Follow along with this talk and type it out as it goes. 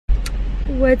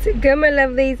What's good, my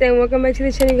lovelies, and welcome back to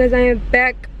the channel, guys. I am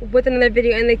back with another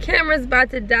video, and the camera's about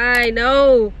to die.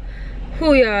 No,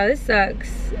 who y'all? This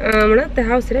sucks. Not the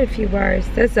house. It had a few bars.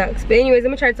 That sucks. But anyways, I'm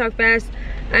gonna try to talk fast.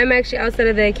 I'm actually outside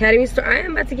of the Academy store. I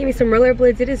am about to get me some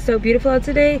rollerblades. It is so beautiful out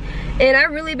today, and I've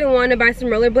really been wanting to buy some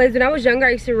rollerblades. When I was younger,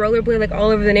 I used to rollerblade like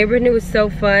all over the neighborhood, and it was so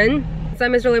fun. So I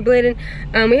miss rollerblading.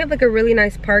 We have like a really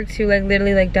nice park too, like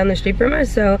literally like down the street from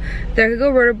us, so there I could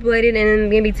go rollerblading and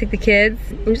maybe take the kids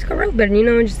and just go rollerblading, you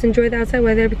know, and just enjoy the outside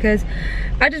weather, because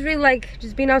I just really like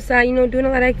just being outside, you know, doing a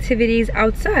lot of activities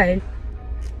outside.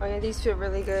 Oh yeah, these feel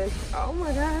really good. Oh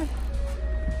my god.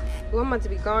 Well, I'm about to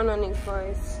be gone on these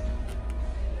boys.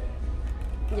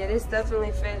 Yeah, this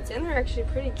definitely fits, and they're actually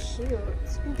pretty cute. I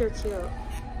think they're cute. All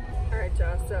right,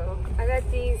 y'all, so I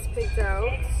got these picked out.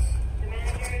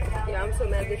 Yeah, I'm so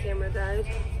mad the camera died.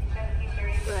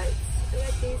 But I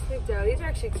got these picked out. These are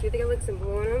actually cute. They got like some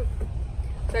blue on them.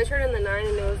 So I tried on the 9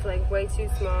 and it was like way too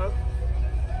small.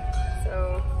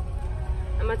 So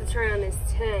I'm about to try on this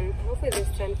 10. Hopefully this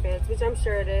 10 fits, which I'm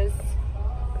sure it is.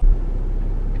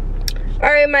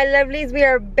 Alright, my lovelies, we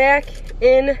are back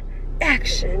in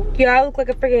action. Yo, I look like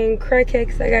a freaking crackhead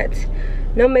because I got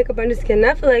no makeup under skin.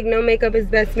 I feel like no makeup is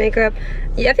best makeup.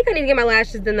 Yeah, I think I need to get my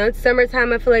lashes done though. It's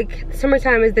summertime. I feel like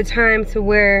summertime is the time to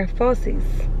wear falsies.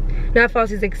 Not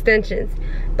falsies, extensions.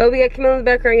 But we got Camilla in the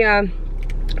background, y'all.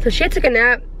 So she took a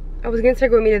nap. I was gonna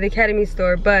take her with me to the Academy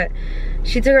store, but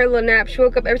she took her little nap. She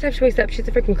woke up. Every time she wakes up, she's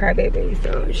a freaking crybaby.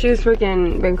 So she's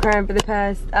freaking been crying for the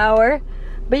past hour.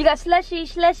 But you got Slushy,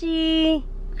 Slushy.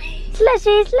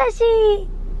 Slushy, Slushy.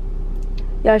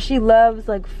 Yeah, she loves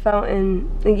like fountain,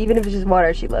 like even if it's just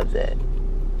water, she loves it.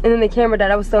 And then the camera died.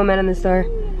 I was so mad in the store.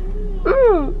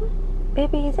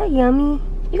 Baby, is that yummy?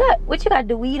 You got what? You got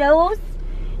Doritos?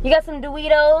 You got some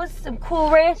Doritos, some Cool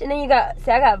Ranch, and then you got,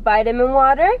 see, I got vitamin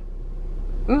water.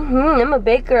 I'm a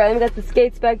big girl. And we got the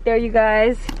skates back there, you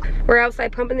guys. We're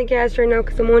outside pumping the gas right now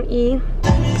because I'm on E.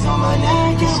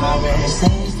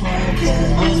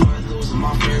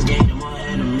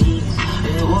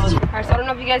 Alright, so I don't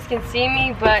know if you guys can see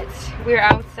me, but we're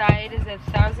outside. It's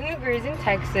 1,000 degrees in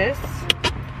Texas.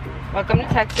 Welcome to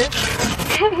Texas.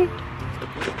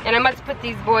 And I'm about to put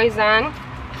these boys on.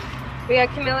 We got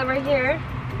Camilla right here.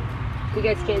 You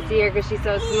guys can't see her because she's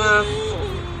so small.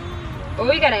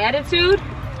 Oh, you got an attitude?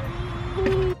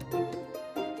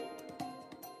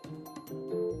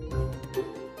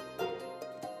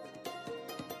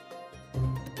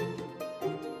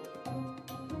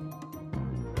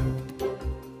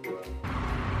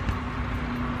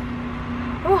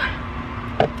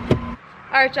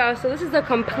 Alright, y'all, so this is a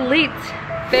complete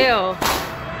fail.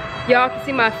 Y'all can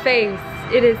see my face.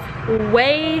 It is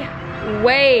way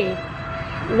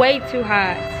too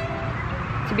hot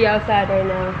to be outside right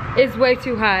now. It's way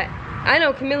too hot. I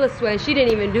know Camilla sweat. She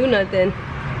didn't even do nothing.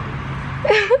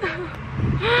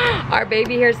 Our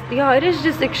baby hair's, y'all, it is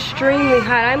just extremely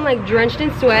hot. I'm like drenched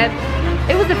in sweat.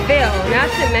 It was a fail. Not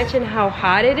to mention how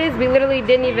hot it is. We literally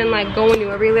didn't even like go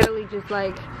anywhere. We literally just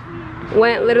like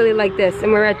went literally like this,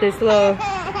 and we're at this little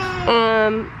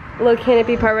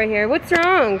canopy part right here. What's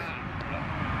wrong?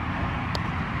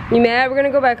 You mad? We're gonna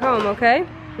go back home, okay?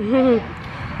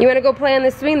 You wanna go play on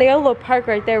the swing? They got a little park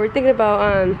right there. We're thinking about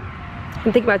I'm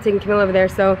thinking about taking Camilla over there.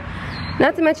 So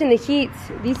not to mention the heat,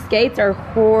 these skates are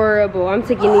horrible. I'm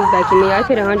taking these back to me. I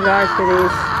paid $100 for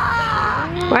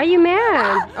these. Why are you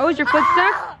mad? Oh, is your foot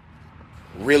stuck?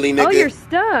 Really, nigga? Oh, you're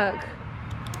stuck.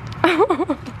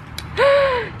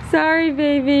 Sorry,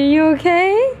 baby. You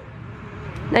okay?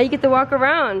 Now you get to walk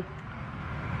around.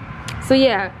 So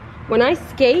yeah, when I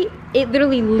skate, it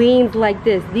literally leans like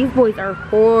this. These boys are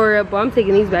horrible. I'm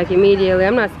taking these back immediately.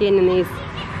 I'm not skating in these.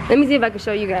 Let me see if I can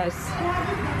show you guys.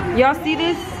 Y'all see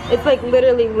this? It's like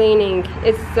literally leaning.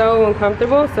 It's so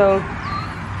uncomfortable, so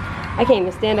I can't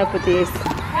even stand up with these.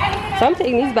 So I'm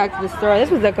taking these back to the store. This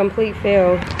was a complete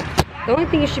fail. The only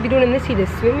thing you should be doing in this heat is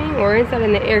swimming or inside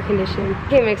in the air condition. I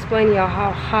can't even explain to y'all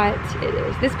how hot it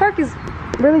is. This park is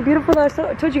really beautiful. I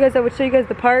told you guys I would show you guys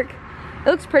the park. It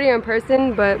looks pretty in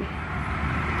person, but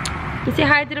you say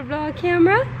hi to the vlog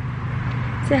camera.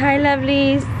 Say hi,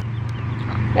 lovelies.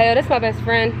 Hey, that's my best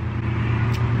friend.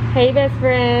 Hey, best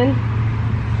friend.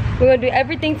 We're gonna do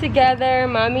everything together,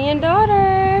 mommy and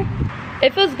daughter.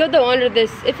 It feels good though under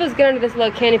this. It feels good under this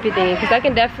little canopy thing because I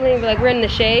can definitely, like, we're in the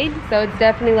shade, so it's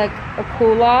definitely like a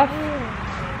cool off.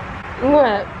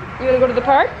 What? You wanna go to the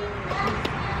park?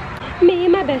 Me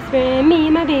and my best friend, me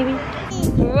and my baby.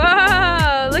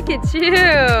 Whoa! Look at you.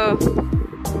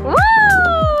 Woo!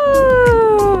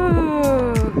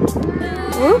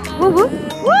 Woo! Woo! Woo!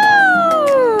 Woo!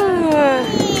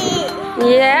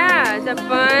 Yeah, is that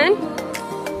fun?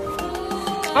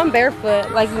 I'm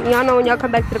barefoot. Like, y'all know when y'all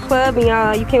come back to the club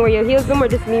and you can't wear your heels no more.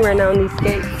 Just me right now on these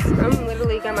skates. I'm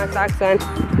literally got my socks on.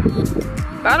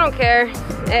 But I don't care.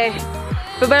 Hey,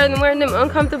 feel better than wearing them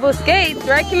uncomfortable skates,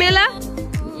 right, Camila?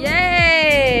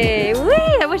 Yay!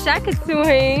 Whee! I wish I could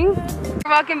swing.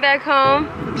 We're walking back home,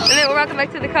 and then we're walking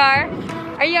back to the car.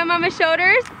 Are you on Mama's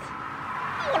shoulders?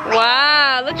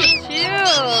 Wow, look at you.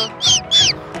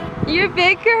 You're a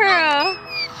big girl.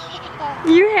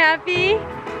 You happy?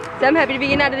 So I'm happy to be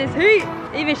getting out of this heat.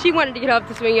 Even she wanted to get off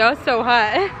the swing, y'all. It's so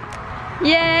hot.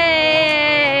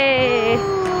 Yay!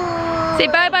 Say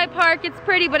bye-bye, park. It's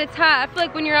pretty, but it's hot. I feel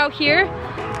like when you're out here,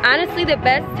 honestly, the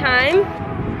best time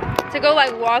to go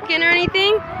like walking or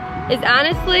anything is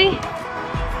honestly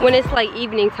when it's like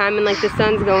evening time and like the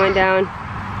sun's going down.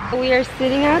 We are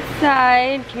sitting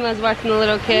outside. Camila's watching the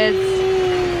little kids.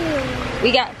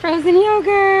 We got frozen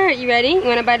yogurt. You ready? You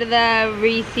want a bite of the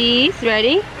Reese's?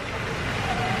 Ready?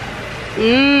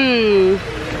 Mmm.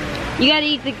 You gotta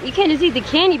eat the, you can't just eat the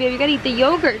candy, baby. You gotta eat the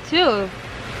yogurt too.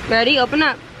 Ready? Open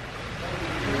up.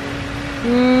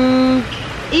 Mmm.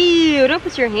 Ew, don't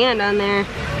put your hand on there.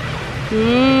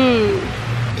 Mmm.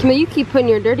 Camila, you keep putting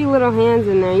your dirty little hands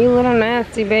in there. You little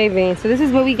nasty baby. So this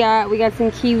is what we got. We got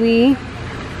some kiwi.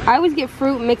 I always get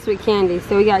fruit mixed with candy.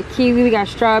 So we got kiwi, we got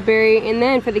strawberry. And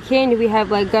then for the candy, we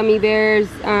have like gummy bears,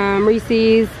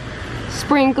 Reese's,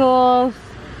 sprinkles.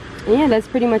 And yeah, that's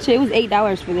pretty much it. It was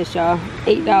 $8 for this, y'all.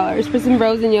 $8 for some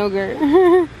frozen yogurt.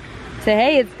 So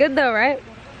hey, it's good though, right?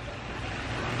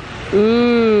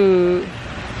 Mmm.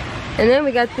 And then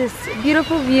we got this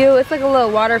beautiful view. It's like a little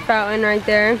water fountain right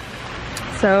there.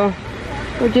 So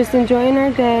we're just enjoying our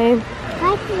day.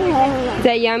 Is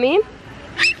that yummy?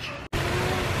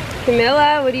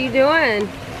 Camila, what are you doing?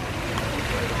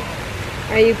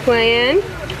 Are you playing?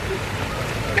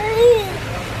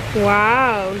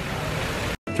 Wow.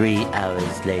 3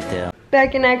 hours later.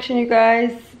 Back in action, you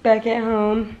guys. Back at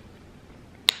home.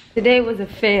 Today was a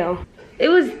fail. It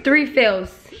was 3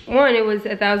 fails. 1, it was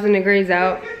 1,000 degrees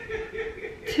out.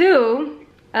 2,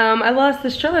 I lost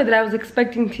the stroller that I was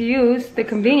expecting to use, the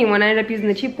convenient one. I ended up using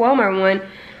the cheap Walmart one.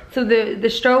 So the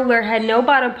stroller had no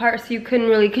bottom part, so you couldn't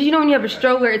really, because you know when you have a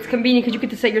stroller, it's convenient because you get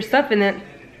to set your stuff in it.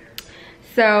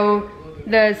 So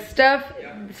the stuff,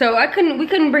 so we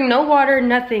couldn't bring no water,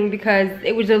 nothing, because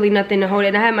it was literally nothing to hold it.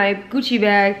 And I had my Gucci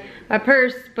bag, my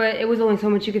purse, but it was only so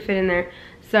much you could fit in there.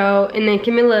 So, and then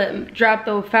Camila dropped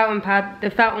the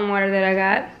fountain water that I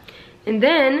got. And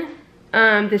then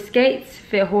the skates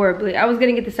fit horribly. I was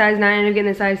gonna get the size 9, I ended up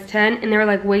getting the size 10, and they were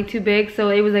like way too big, so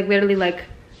it was like literally like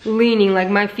leaning, like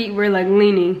my feet were like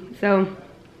leaning. So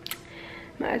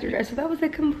my eyes were dry. So that was a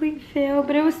complete fail,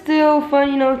 but it was still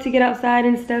fun, you know, to get outside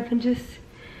and stuff and just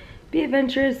be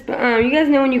adventurous. But you guys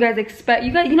know when you guys expect,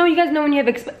 you guys know when you have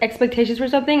expectations for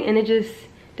something and it just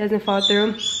doesn't fall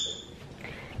through.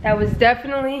 That was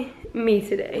definitely me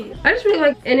today. I just really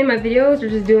like ending my videos or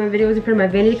just doing videos in front of my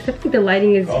vanity because I think the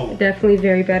lighting is definitely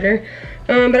very better.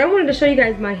 But I wanted to show you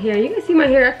guys my hair. You guys see my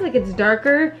hair? I feel like it's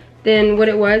darker than what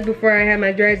it was before I had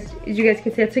my dreads. As you guys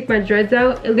can see, I took my dreads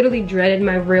out. It literally dreaded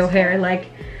my real hair.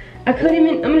 Like, I couldn't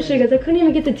even, I'm gonna show you guys, I couldn't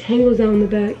even get the tangles out on the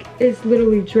back. It's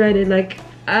literally dreaded. Like,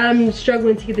 I'm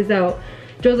struggling to get this out.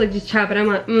 Joe's like, just chop it. I'm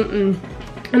like,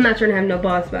 I'm not trying to have no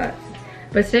bald spots.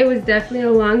 But today was definitely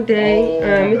a long day.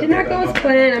 It did not go as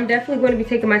planned. I'm definitely going to be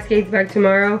taking my skates back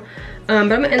tomorrow. But I'm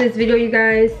gonna end this video, you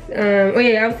guys. Oh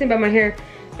yeah, I was saying about my hair.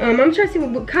 I'm trying to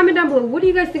see, comment down below, what do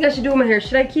you guys think I should do with my hair?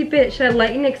 Should I keep it, should I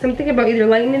lighten it? Because I'm thinking about either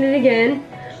lightening it again,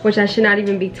 which I should not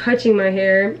even be touching my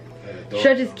hair.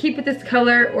 Should I just keep it this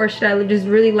color, or should I just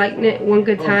really lighten it one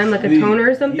good time, like a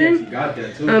toner or something?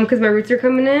 Because my roots are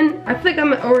coming in. I feel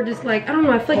like or just like, I don't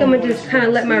know, I feel like I'm gonna just kind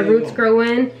of let my roots grow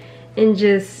in and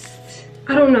just,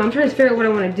 I don't know, I'm trying to figure out what I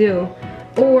want to do.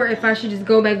 Or if I should just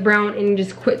go back brown and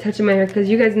just quit touching my hair, because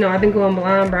you guys know I've been going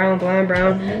blonde, brown, blonde,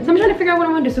 brown. So I'm trying to figure out what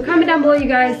I want to do. So comment down below, you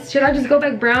guys. Should I just go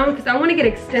back brown? Because I want to get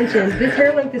extensions. This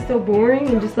hair length is so boring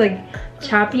and just like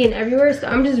choppy and everywhere. So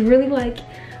I'm just really like,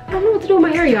 I don't know what to do with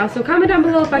my hair, y'all. So comment down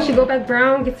below if I should go back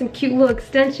brown, get some cute little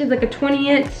extensions, like a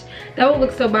 20-inch. That would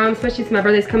look so bomb, especially since my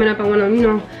birthday's coming up. I want to, you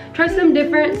know, try something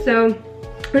different. So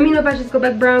let me know if I should just go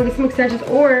back brown, get some extensions,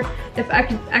 or if I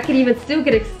could even still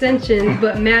get extensions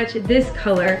but match this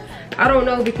color. I don't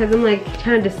know, because I'm like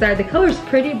trying to decide. The color's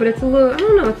pretty, but it's a little, I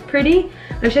don't know, it's pretty.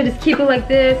 Like, should I just keep it like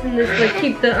this and just like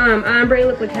keep the ombre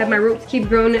look, like have my roots keep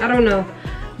growing? I don't know.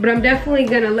 But I'm definitely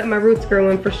gonna let my roots grow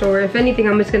in for sure. If anything,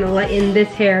 I'm just gonna lighten this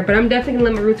hair. But I'm definitely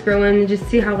gonna let my roots grow in and just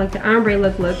see how like the ombre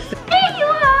look looks. There you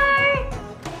are!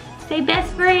 Say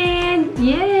best friend!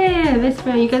 Yeah, best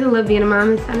friend. You guys love being a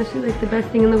mom. It's honestly like the best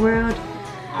thing in the world.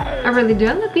 I really do.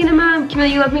 I love being a mom. Camila,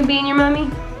 you love me being your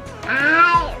mommy?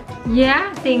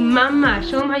 Yeah? Say mama.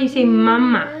 Show them how you say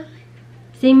mama.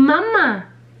 Say mama.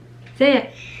 Say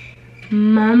it.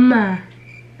 Mama.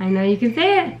 I know you can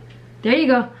say it. There you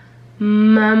go.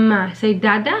 Mama. Say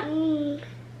dada.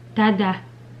 Dada.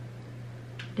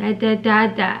 Dada,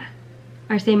 dada.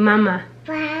 Or say mama.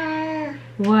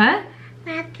 What?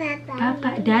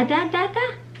 Papa. Dada,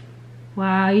 dada?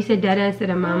 Wow, you said dada instead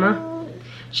of mama.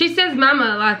 She says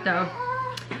mama a lot though.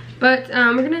 But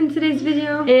we're gonna end today's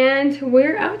video and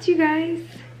we're out, you guys.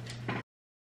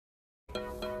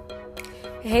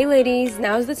 Hey ladies,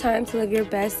 now's the time to live your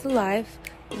best life.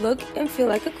 Look and feel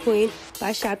like a queen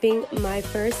by shopping my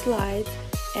first slides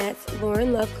at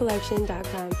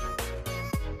laurenlovecollection.com.